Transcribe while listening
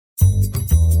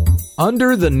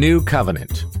Under the new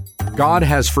covenant, God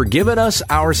has forgiven us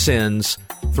our sins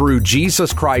through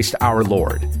Jesus Christ our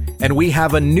Lord. And we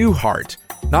have a new heart,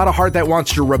 not a heart that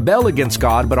wants to rebel against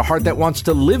God, but a heart that wants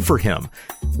to live for Him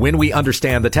when we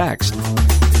understand the text.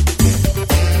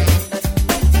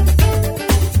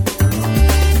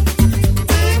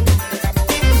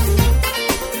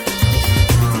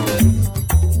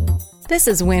 This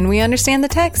is When We Understand the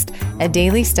Text, a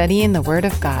daily study in the Word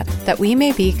of God, that we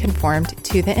may be conformed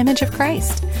to the image of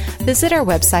Christ. Visit our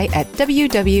website at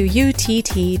www.utt.com.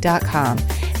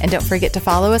 And don't forget to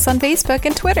follow us on Facebook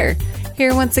and Twitter.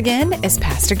 Here once again is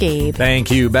Pastor Gabe.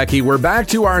 Thank you, Becky. We're back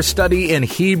to our study in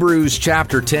Hebrews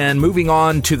chapter 10. Moving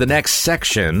on to the next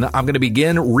section, I'm going to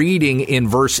begin reading in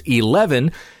verse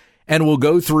 11, and we'll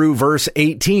go through verse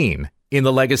 18 in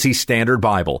the Legacy Standard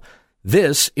Bible.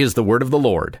 This is the word of the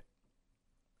Lord.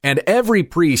 And every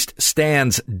priest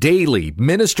stands daily,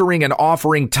 ministering and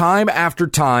offering time after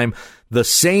time the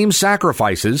same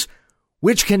sacrifices,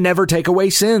 which can never take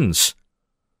away sins.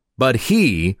 But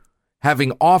he,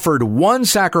 having offered one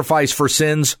sacrifice for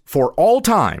sins for all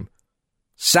time,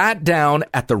 sat down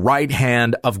at the right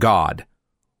hand of God,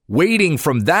 waiting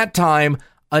from that time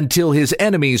until his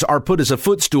enemies are put as a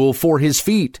footstool for his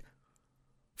feet.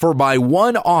 For by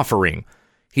one offering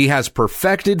he has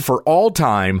perfected for all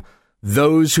time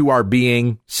those who are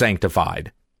being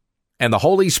sanctified. And the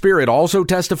Holy Spirit also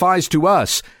testifies to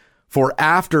us, for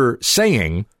after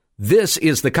saying, "This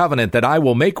is the covenant that I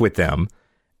will make with them,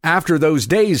 after those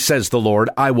days, says the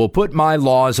Lord, I will put my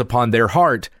laws upon their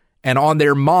heart, and on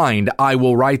their mind I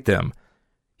will write them."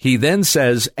 He then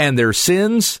says, "And their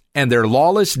sins and their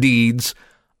lawless deeds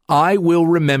I will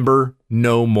remember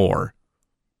no more."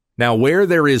 Now where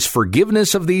there is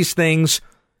forgiveness of these things,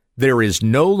 there is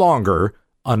no longer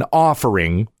an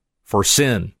offering for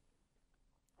sin.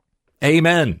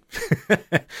 Amen.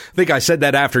 I think I said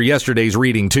that after yesterday's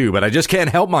reading too, but I just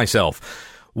can't help myself.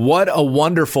 What a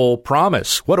wonderful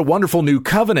promise. What a wonderful new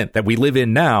covenant that we live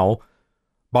in now.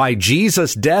 By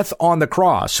Jesus' death on the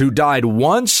cross, who died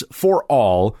once for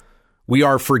all, we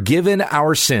are forgiven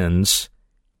our sins,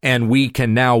 and we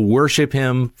can now worship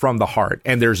him from the heart.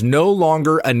 And there's no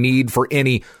longer a need for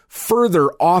any further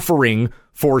offering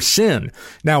for sin.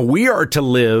 Now, we are to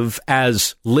live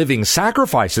as living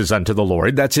sacrifices unto the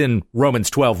Lord. That's in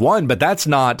Romans 12:1, but that's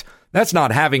not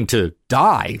having to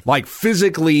die, like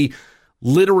physically,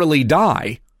 literally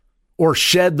die, or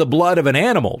shed the blood of an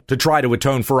animal to try to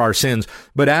atone for our sins.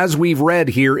 But as we've read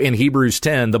here in Hebrews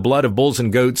 10, the blood of bulls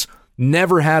and goats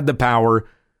never had the power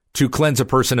to cleanse a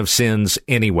person of sins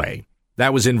anyway.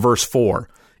 That was in verse 4.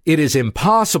 It is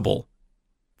impossible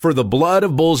for the blood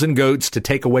of bulls and goats to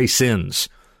take away sins.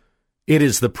 It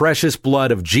is the precious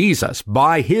blood of Jesus,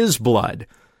 by his blood,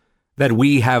 that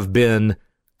we have been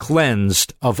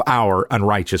cleansed of our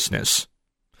unrighteousness.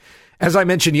 As I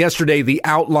mentioned yesterday, the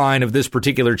outline of this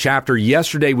particular chapter,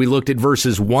 yesterday we looked at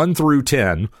verses 1 through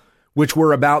 10, which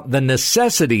were about the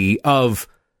necessity of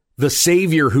the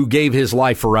Savior who gave his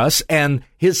life for us and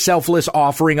his selfless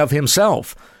offering of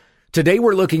himself. Today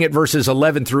we're looking at verses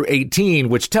 11 through 18,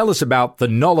 which tell us about the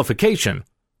nullification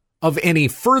of any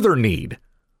further need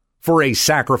for a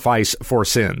sacrifice for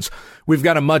sins. We've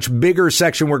got a much bigger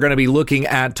section we're going to be looking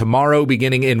at tomorrow,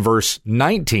 beginning in verse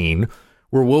 19,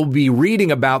 where we'll be reading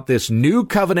about this new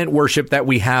covenant worship that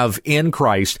we have in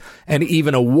Christ, and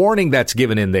even a warning that's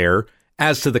given in there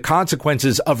as to the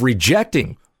consequences of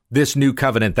rejecting this new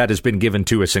covenant that has been given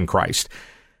to us in Christ.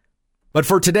 But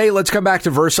for today, let's come back to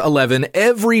verse 11.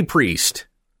 Every priest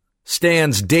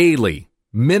stands daily,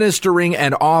 ministering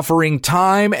and offering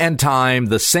time and time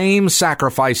the same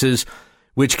sacrifices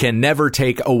which can never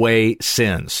take away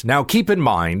sins. Now, keep in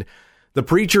mind, the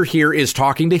preacher here is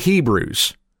talking to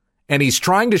Hebrews, and he's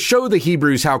trying to show the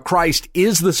Hebrews how Christ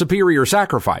is the superior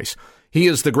sacrifice. He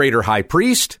is the greater high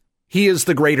priest. He is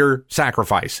the greater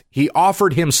sacrifice. He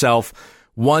offered himself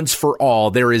once for all.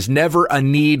 There is never a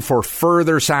need for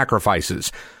further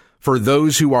sacrifices for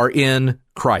those who are in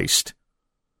Christ.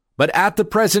 But at the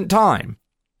present time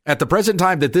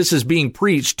that this is being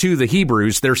preached to the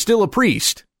Hebrews, there's still a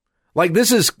priest. Like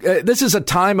this is a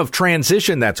time of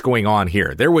transition that's going on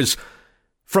here. There was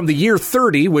from the year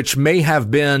 30, which may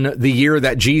have been the year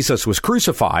that Jesus was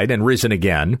crucified and risen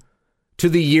again, to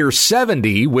the year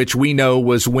 70, which we know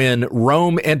was when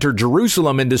Rome entered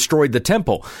Jerusalem and destroyed the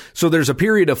temple. So there's a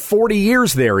period of 40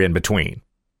 years there in between.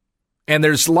 And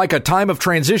there's like a time of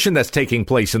transition that's taking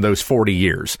place in those 40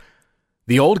 years.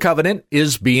 The old covenant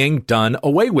is being done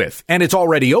away with, and it's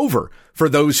already over for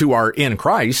those who are in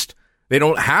Christ. They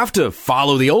don't have to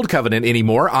follow the old covenant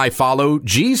anymore. I follow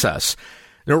Jesus.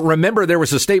 Now, remember, there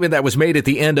was a statement that was made at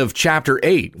the end of chapter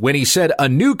 8 when he said, a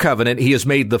new covenant, he has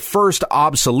made the first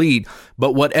obsolete,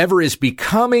 but whatever is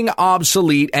becoming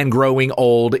obsolete and growing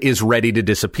old is ready to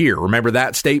disappear. Remember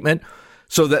that statement?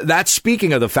 So that's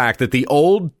speaking of the fact that the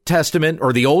Old Testament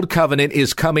or the Old Covenant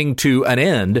is coming to an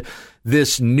end.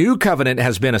 This new covenant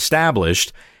has been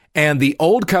established, and the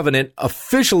Old Covenant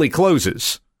officially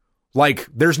closes. Like,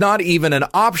 there's not even an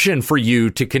option for you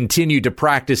to continue to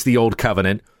practice the Old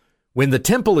Covenant when the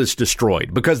temple is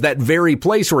destroyed, because that very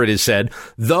place where it is said,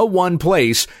 the one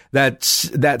place that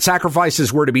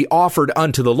sacrifices were to be offered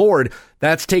unto the Lord,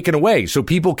 that's taken away. So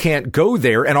people can't go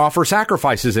there and offer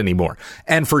sacrifices anymore.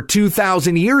 And for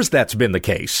 2,000 years, that's been the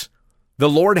case. The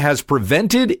Lord has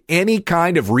prevented any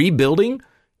kind of rebuilding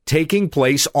taking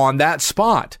place on that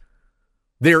spot.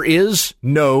 There is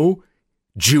no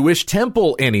Jewish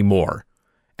temple anymore.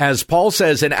 As Paul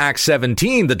says in Acts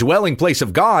 17, the dwelling place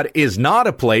of God is not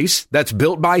a place that's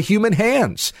built by human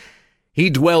hands.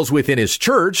 He dwells within his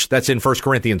church, that's in 1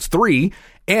 Corinthians 3,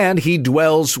 and he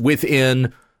dwells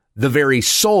within the very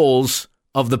souls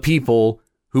of the people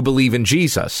who believe in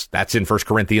Jesus. That's in 1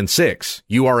 Corinthians 6.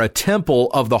 You are a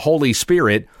temple of the Holy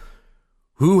Spirit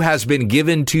who has been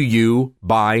given to you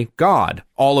by God.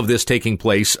 All of this taking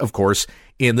place, of course,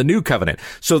 in the new covenant.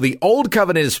 So the old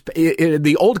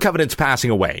covenant's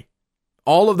passing away.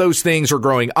 All of those things are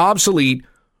growing obsolete,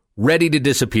 ready to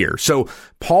disappear. So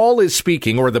Paul is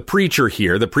speaking, or the preacher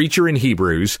here, the preacher in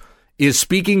Hebrews, is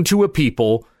speaking to a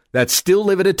people that still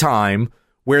live at a time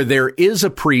where there is a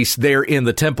priest there in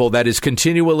the temple that is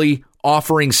continually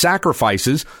offering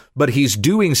sacrifices, but he's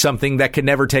doing something that can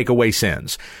never take away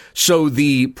sins. So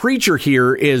the preacher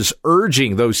here is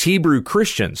urging those Hebrew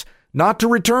Christians not to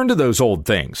return to those old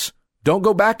things. Don't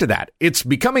go back to that. It's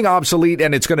becoming obsolete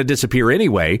and it's going to disappear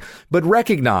anyway, but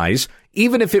recognize,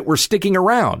 even if it were sticking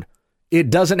around, it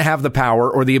doesn't have the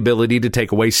power or the ability to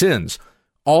take away sins.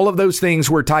 All of those things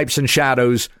were types and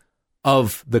shadows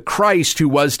of the Christ who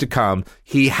was to come.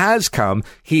 He has come.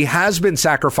 He has been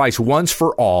sacrificed once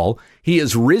for all. He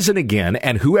is risen again,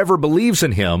 and whoever believes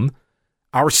in him,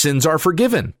 our sins are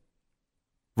forgiven.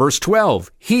 Verse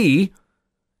 12, he,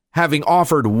 having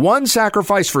offered one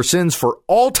sacrifice for sins for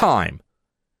all time,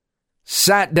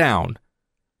 sat down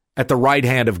at the right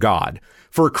hand of God.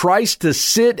 For Christ to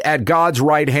sit at God's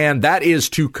right hand, that is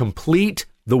to complete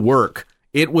the work.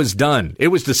 It was done. It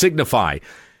was to signify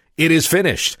it is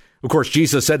finished. Of course,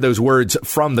 Jesus said those words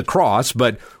from the cross,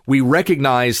 but we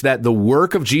recognize that the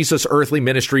work of Jesus' earthly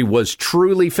ministry was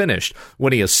truly finished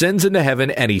when he ascends into heaven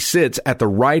and he sits at the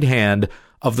right hand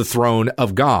of the throne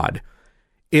of God.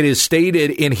 It is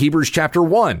stated in Hebrews chapter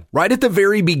 1, right at the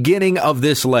very beginning of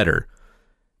this letter,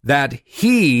 that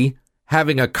he,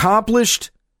 having accomplished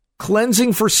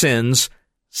cleansing for sins,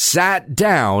 sat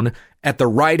down at the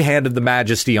right hand of the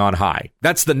Majesty on high.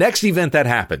 That's the next event that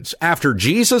happens. After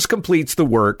Jesus completes the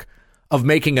work of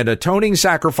making an atoning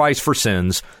sacrifice for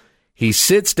sins, he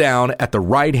sits down at the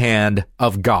right hand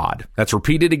of God. That's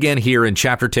repeated again here in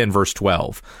chapter 10, verse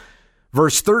 12.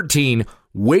 Verse 13,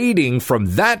 waiting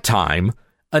from that time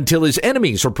until his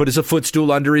enemies are put as a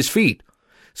footstool under his feet.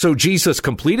 So Jesus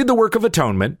completed the work of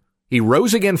atonement. He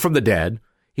rose again from the dead.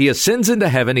 He ascends into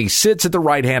heaven. He sits at the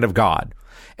right hand of God.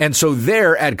 And so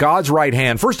there at God's right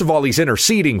hand, first of all, he's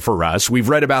interceding for us. We've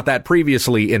read about that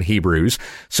previously in Hebrews.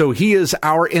 So he is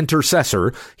our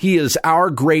intercessor. He is our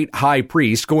great high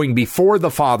priest going before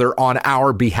the Father on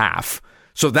our behalf.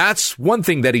 So that's one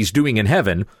thing that he's doing in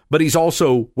heaven, but he's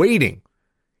also waiting.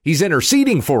 He's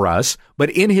interceding for us, but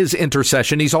in his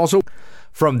intercession, he's also,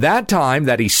 from that time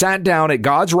that he sat down at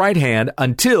God's right hand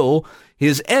until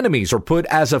his enemies are put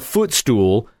as a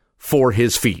footstool for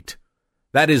his feet.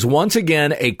 That is once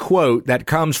again a quote that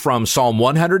comes from Psalm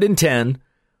 110,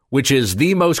 which is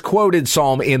the most quoted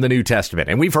psalm in the New Testament.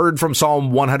 And we've heard from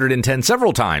Psalm 110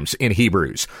 several times in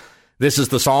Hebrews. This is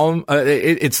the psalm,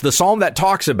 it's the psalm that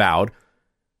talks about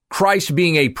Christ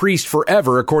being a priest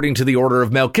forever according to the order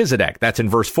of Melchizedek. That's in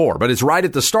verse 4. But it's right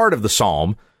at the start of the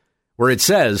psalm where it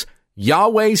says,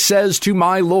 Yahweh says to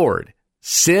my Lord,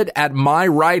 sit at my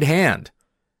right hand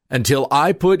until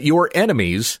I put your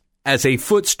enemies as a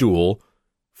footstool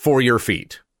for your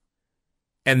feet.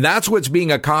 And that's what's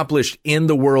being accomplished in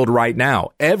the world right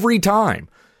now. Every time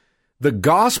the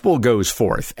gospel goes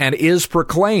forth and is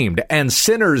proclaimed, and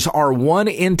sinners are won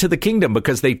into the kingdom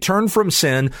because they turn from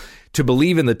sin to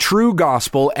believe in the true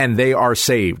gospel and they are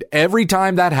saved. Every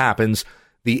time that happens,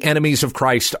 the enemies of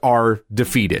Christ are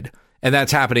defeated. And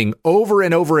that's happening over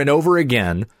and over and over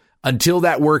again until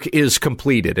that work is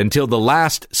completed, until the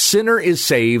last sinner is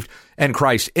saved and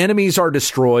Christ's enemies are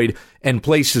destroyed and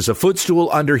places a footstool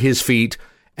under his feet.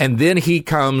 And then he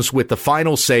comes with the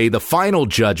final say, the final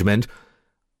judgment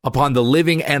upon the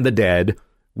living and the dead,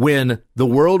 when the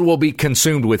world will be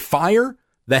consumed with fire,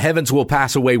 the heavens will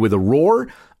pass away with a roar,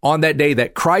 on that day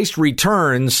that Christ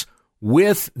returns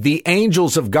with the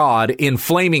angels of God in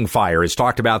flaming fire, as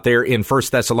talked about there in 1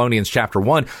 Thessalonians chapter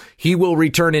 1. He will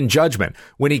return in judgment.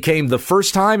 When he came the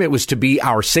first time, it was to be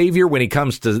our Savior. When he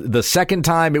comes to the second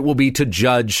time, it will be to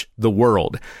judge the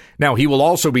world. Now, he will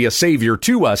also be a Savior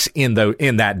to us in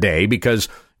that day, because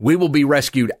we will be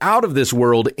rescued out of this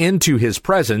world into his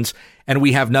presence, and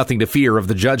we have nothing to fear of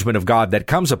the judgment of God that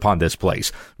comes upon this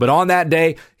place. But on that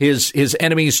day, his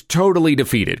enemies totally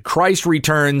defeated. Christ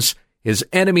returns, his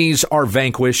enemies are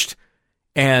vanquished,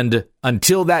 and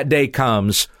until that day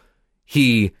comes,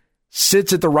 he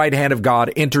sits at the right hand of God,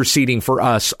 interceding for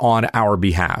us on our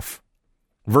behalf.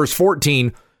 Verse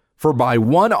 14, for by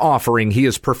one offering he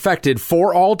has perfected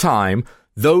for all time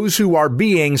those who are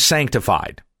being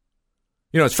sanctified.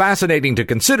 You know, it's fascinating to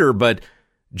consider, but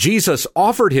Jesus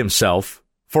offered himself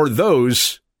for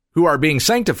those who are being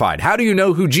sanctified. How do you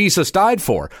know who Jesus died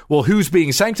for? Well, who's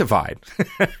being sanctified?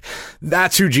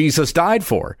 That's who Jesus died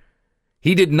for.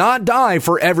 He did not die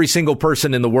for every single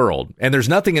person in the world, and there's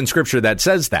nothing in Scripture that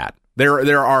says that.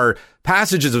 There are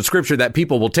passages of Scripture that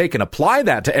people will take and apply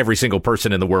that to every single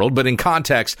person in the world, but in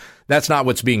context, that's not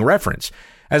what's being referenced.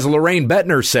 As Lorraine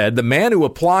Bettner said, the man who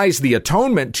applies the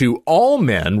atonement to all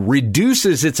men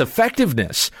reduces its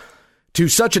effectiveness to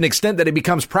such an extent that it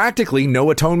becomes practically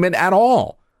no atonement at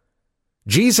all.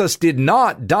 Jesus did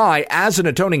not die as an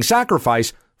atoning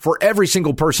sacrifice for every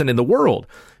single person in the world,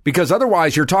 because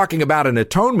otherwise you're talking about an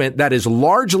atonement that is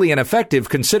largely ineffective,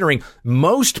 considering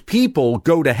most people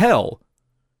go to hell.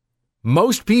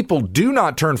 Most people do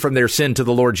not turn from their sin to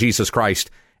the Lord Jesus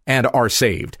Christ and are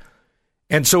saved.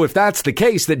 And so if that's the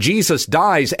case, that Jesus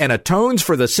dies and atones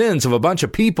for the sins of a bunch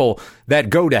of people that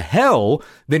go to hell,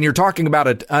 then you're talking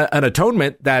about an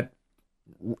atonement that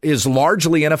is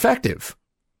largely ineffective.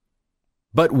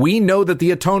 But we know that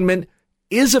the atonement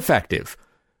is effective,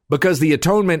 because the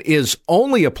atonement is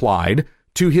only applied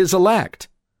to his elect.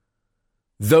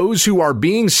 Those who are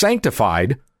being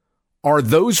sanctified are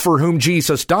those for whom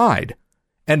Jesus died.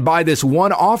 And by this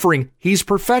one offering, he's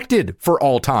perfected for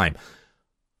all time.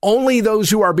 Only those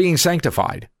who are being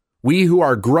sanctified, we who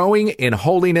are growing in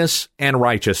holiness and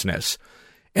righteousness.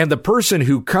 And the person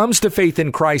who comes to faith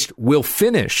in Christ will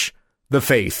finish the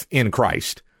faith in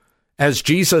Christ. As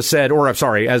Jesus said,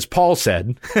 as Paul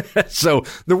said, so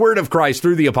the word of Christ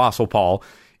through the Apostle Paul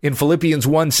in Philippians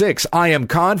 1:6, I am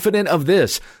confident of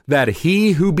this, that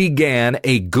he who began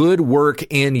a good work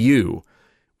in you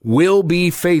will be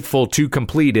faithful to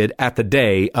complete it at the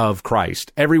day of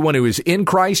Christ. Everyone who is in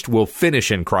Christ will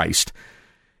finish in Christ,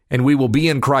 and we will be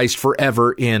in Christ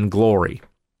forever in glory.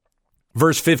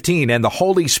 Verse 15, and the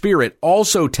Holy Spirit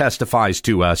also testifies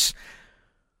to us,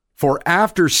 for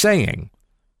after saying,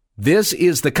 this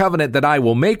is the covenant that I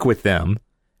will make with them,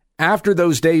 after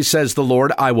those days, says the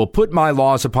Lord, I will put my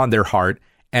laws upon their heart,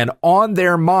 and on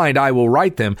their mind I will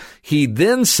write them. He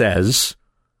then says,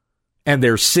 and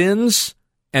their sins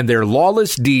and their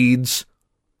lawless deeds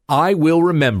I will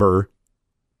remember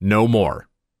no more.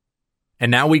 And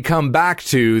now we come back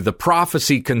to the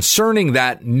prophecy concerning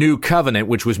that new covenant,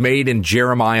 which was made in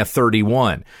Jeremiah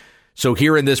 31. So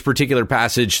here in this particular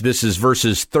passage, this is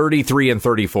verses 33 and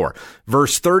 34.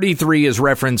 Verse 33 is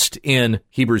referenced in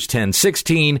Hebrews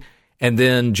 10:16, and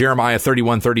then Jeremiah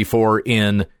 31:34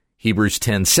 in Hebrews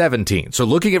 10:17. So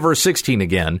looking at verse 16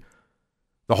 again,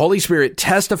 the Holy Spirit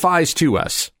testifies to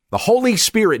us. The Holy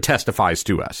Spirit testifies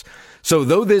to us. So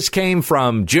though this came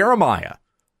from Jeremiah,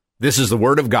 this is the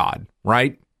word of God,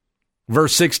 right?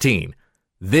 Verse 16,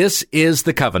 this is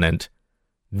the covenant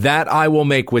that I will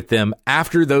make with them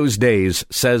after those days,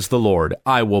 says the Lord.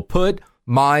 I will put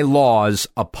my laws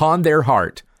upon their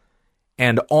heart,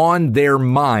 and on their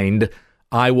mind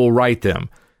I will write them.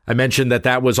 I mentioned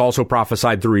that was also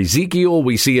prophesied through Ezekiel.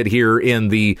 We see it here in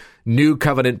the new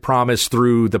covenant promise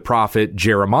through the prophet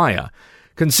Jeremiah.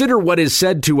 Consider what is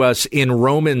said to us in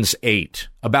Romans 8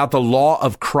 about the law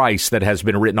of Christ that has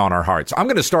been written on our hearts. I'm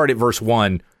going to start at verse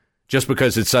 1 just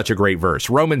because it's such a great verse.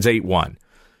 Romans 8:1.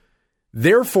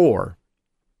 Therefore,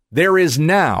 there is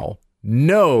now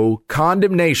no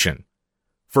condemnation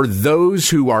for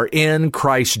those who are in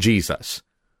Christ Jesus.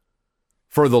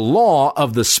 For the law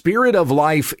of the Spirit of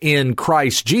life in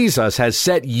Christ Jesus has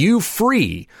set you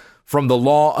free from the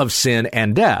law of sin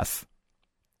and death.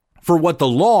 For what the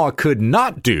law could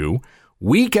not do,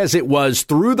 weak as it was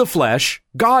through the flesh,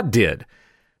 God did,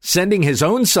 sending his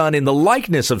own Son in the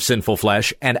likeness of sinful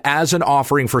flesh, and as an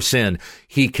offering for sin,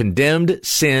 he condemned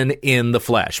sin in the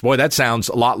flesh. Boy, that sounds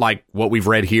a lot like what we've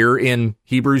read here in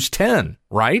Hebrews 10,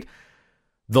 right?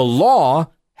 The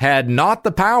law had not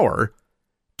the power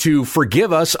to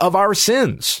forgive us of our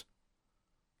sins.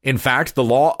 In fact, the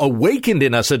law awakened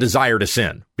in us a desire to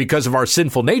sin. Because of our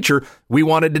sinful nature, we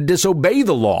wanted to disobey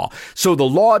the law. So the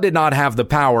law did not have the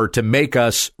power to make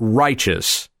us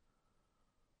righteous.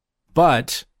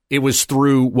 But it was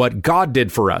through what God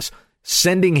did for us,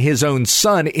 sending his own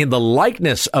Son in the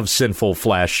likeness of sinful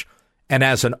flesh and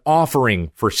as an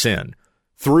offering for sin.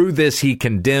 Through this, he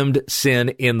condemned sin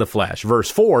in the flesh. Verse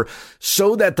 4,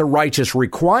 so that the righteous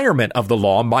requirement of the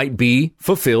law might be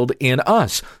fulfilled in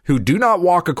us, who do not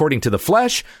walk according to the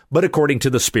flesh, but according to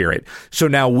the Spirit. So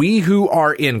now we who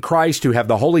are in Christ, who have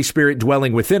the Holy Spirit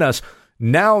dwelling within us,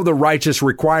 now the righteous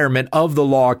requirement of the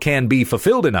law can be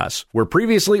fulfilled in us, where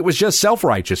previously it was just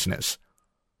self-righteousness.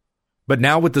 But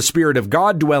now with the Spirit of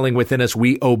God dwelling within us,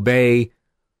 we obey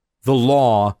the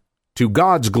law to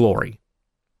God's glory.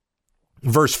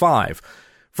 Verse 5,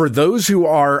 for those who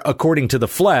are according to the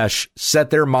flesh set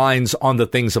their minds on the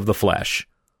things of the flesh,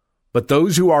 but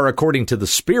those who are according to the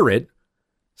Spirit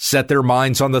set their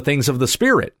minds on the things of the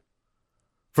Spirit.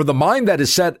 For the mind that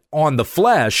is set on the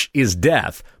flesh is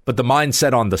death, but the mind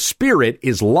set on the Spirit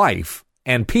is life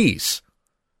and peace.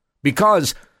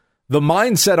 Because the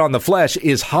mind set on the flesh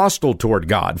is hostile toward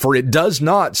God, for it does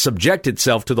not subject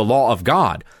itself to the law of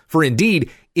God. For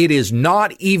indeed, it is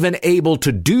not even able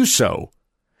to do so.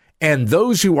 And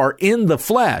those who are in the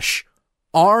flesh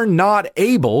are not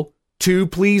able to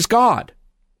please God.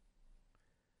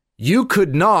 You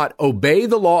could not obey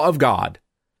the law of God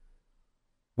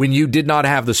when you did not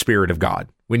have the Spirit of God.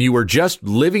 When you were just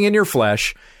living in your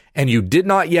flesh and you did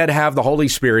not yet have the Holy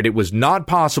Spirit, it was not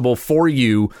possible for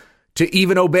you to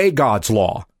even obey God's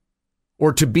law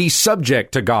or to be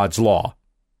subject to God's law.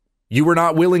 You were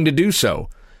not willing to do so.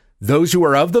 Those who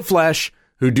are of the flesh,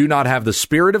 who do not have the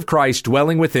Spirit of Christ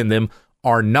dwelling within them,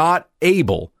 are not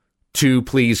able to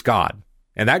please God.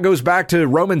 And that goes back to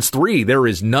Romans 3. There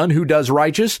is none who does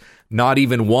righteous, not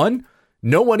even one.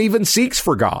 No one even seeks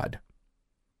for God.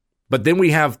 But then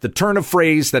we have the turn of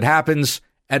phrase that happens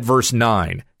at verse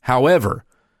 9. However,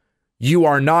 you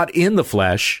are not in the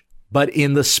flesh, but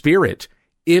in the Spirit,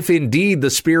 if indeed the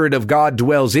Spirit of God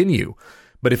dwells in you.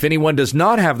 But if anyone does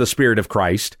not have the Spirit of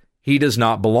Christ, he does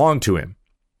not belong to him.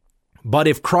 But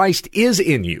if Christ is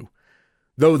in you,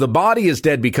 though the body is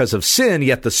dead because of sin,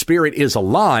 yet the Spirit is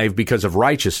alive because of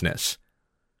righteousness.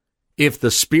 If the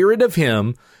Spirit of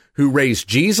him who raised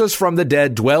Jesus from the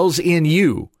dead dwells in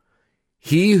you,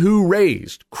 he who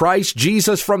raised Christ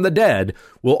Jesus from the dead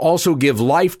will also give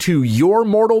life to your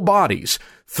mortal bodies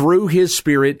through his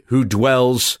Spirit who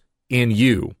dwells in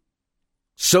you.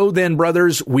 So then,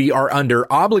 brothers, we are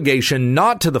under obligation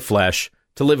not to the flesh,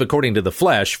 to live according to the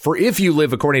flesh. For if you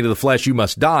live according to the flesh, you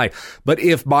must die. But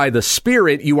if by the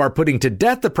Spirit you are putting to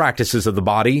death the practices of the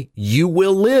body, you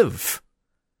will live.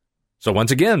 So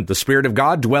once again, the Spirit of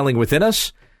God dwelling within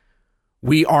us,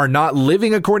 we are not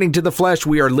living according to the flesh,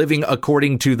 we are living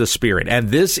according to the Spirit. And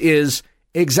this is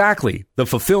exactly the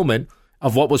fulfillment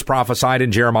of what was prophesied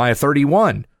in Jeremiah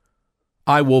 31.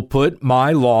 I will put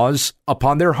my laws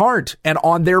upon their heart, and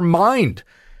on their mind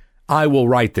I will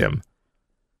write them.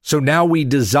 So now we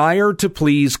desire to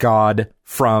please God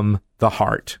from the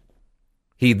heart.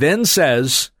 He then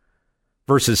says,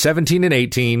 verses 17 and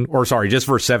 18, just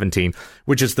verse 17,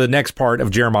 which is the next part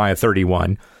of Jeremiah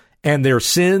 31, and their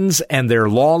sins and their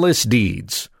lawless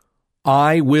deeds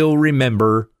I will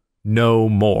remember no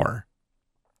more.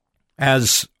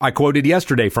 As I quoted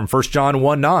yesterday from 1 John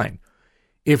 1:9,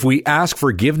 if we ask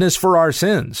forgiveness for our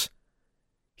sins,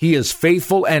 he is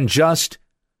faithful and just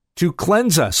to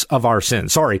cleanse us of our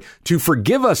sins, to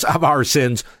forgive us of our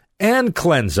sins and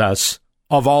cleanse us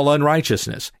of all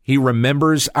unrighteousness. He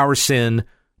remembers our sin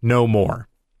no more.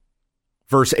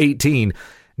 Verse 18,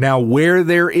 now where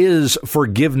there is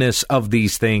forgiveness of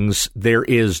these things, there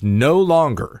is no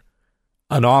longer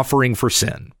an offering for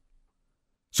sin.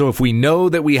 So if we know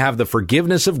that we have the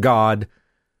forgiveness of God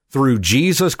through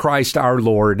Jesus Christ our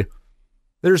Lord,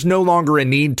 there's no longer a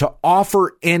need to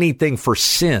offer anything for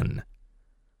sin,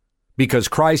 because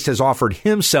Christ has offered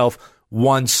himself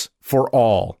once for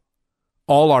all.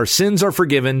 All our sins are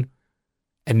forgiven,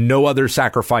 and no other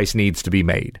sacrifice needs to be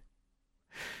made.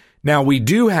 Now, we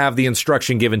do have the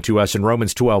instruction given to us in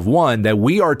Romans 12:1 that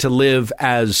we are to live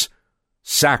as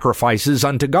sacrifices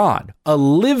unto God, a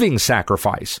living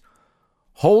sacrifice,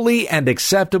 holy and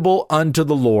acceptable unto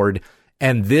the Lord,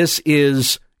 and this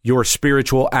is your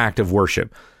spiritual act of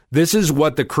worship. This is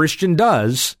what the Christian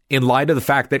does in light of the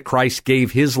fact that Christ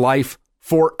gave his life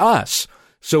for us.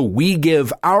 So we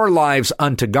give our lives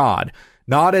unto God,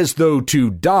 not as though to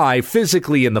die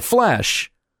physically in the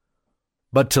flesh,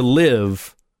 but to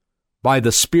live by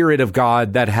the Spirit of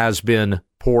God that has been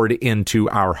poured into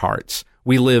our hearts.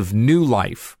 We live new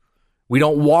life. We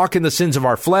don't walk in the sins of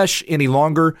our flesh any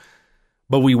longer,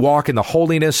 but we walk in the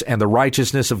holiness and the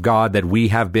righteousness of God that we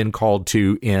have been called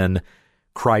to in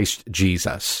Christ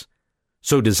Jesus.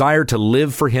 So desire to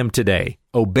live for him today.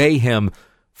 Obey him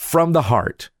from the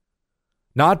heart.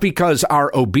 Not because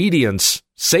our obedience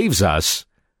saves us,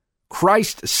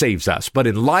 Christ saves us, but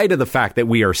in light of the fact that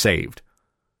we are saved,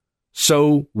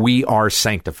 so we are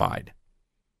sanctified.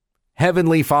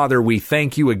 Heavenly Father, we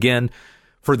thank you again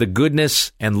for the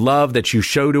goodness and love that you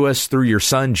show to us through your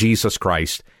Son, Jesus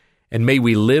Christ, and may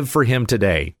we live for him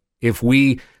today. If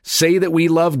we say that we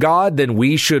love God, then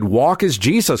we should walk as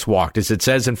Jesus walked, as it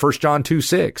says in 1 John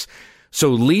 2:6. So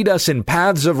lead us in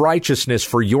paths of righteousness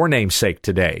for your name's sake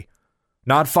today,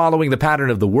 not following the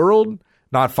pattern of the world,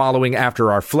 not following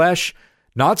after our flesh,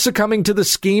 not succumbing to the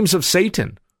schemes of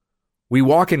Satan. We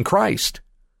walk in Christ,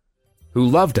 who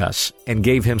loved us and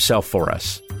gave himself for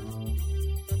us.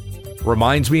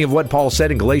 Reminds me of what Paul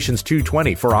said in Galatians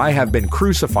 2:20, for I have been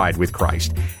crucified with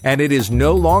Christ, and it is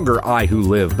no longer I who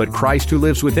live, but Christ who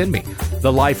lives within me.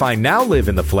 The life I now live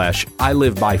in the flesh, I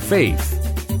live by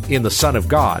faith in the Son of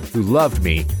God, who loved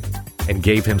me and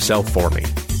gave himself for me.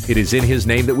 It is in his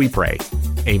name that we pray.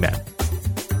 Amen.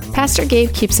 Pastor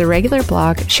Gabe keeps a regular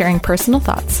blog sharing personal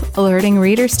thoughts, alerting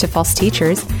readers to false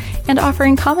teachers, and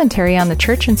offering commentary on the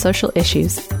church and social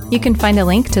issues. You can find a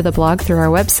link to the blog through our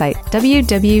website,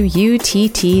 www.utt.com.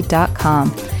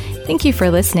 Thank you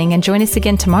for listening, and join us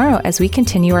again tomorrow as we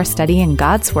continue our study in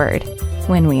God's Word,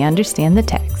 when we understand the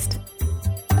text.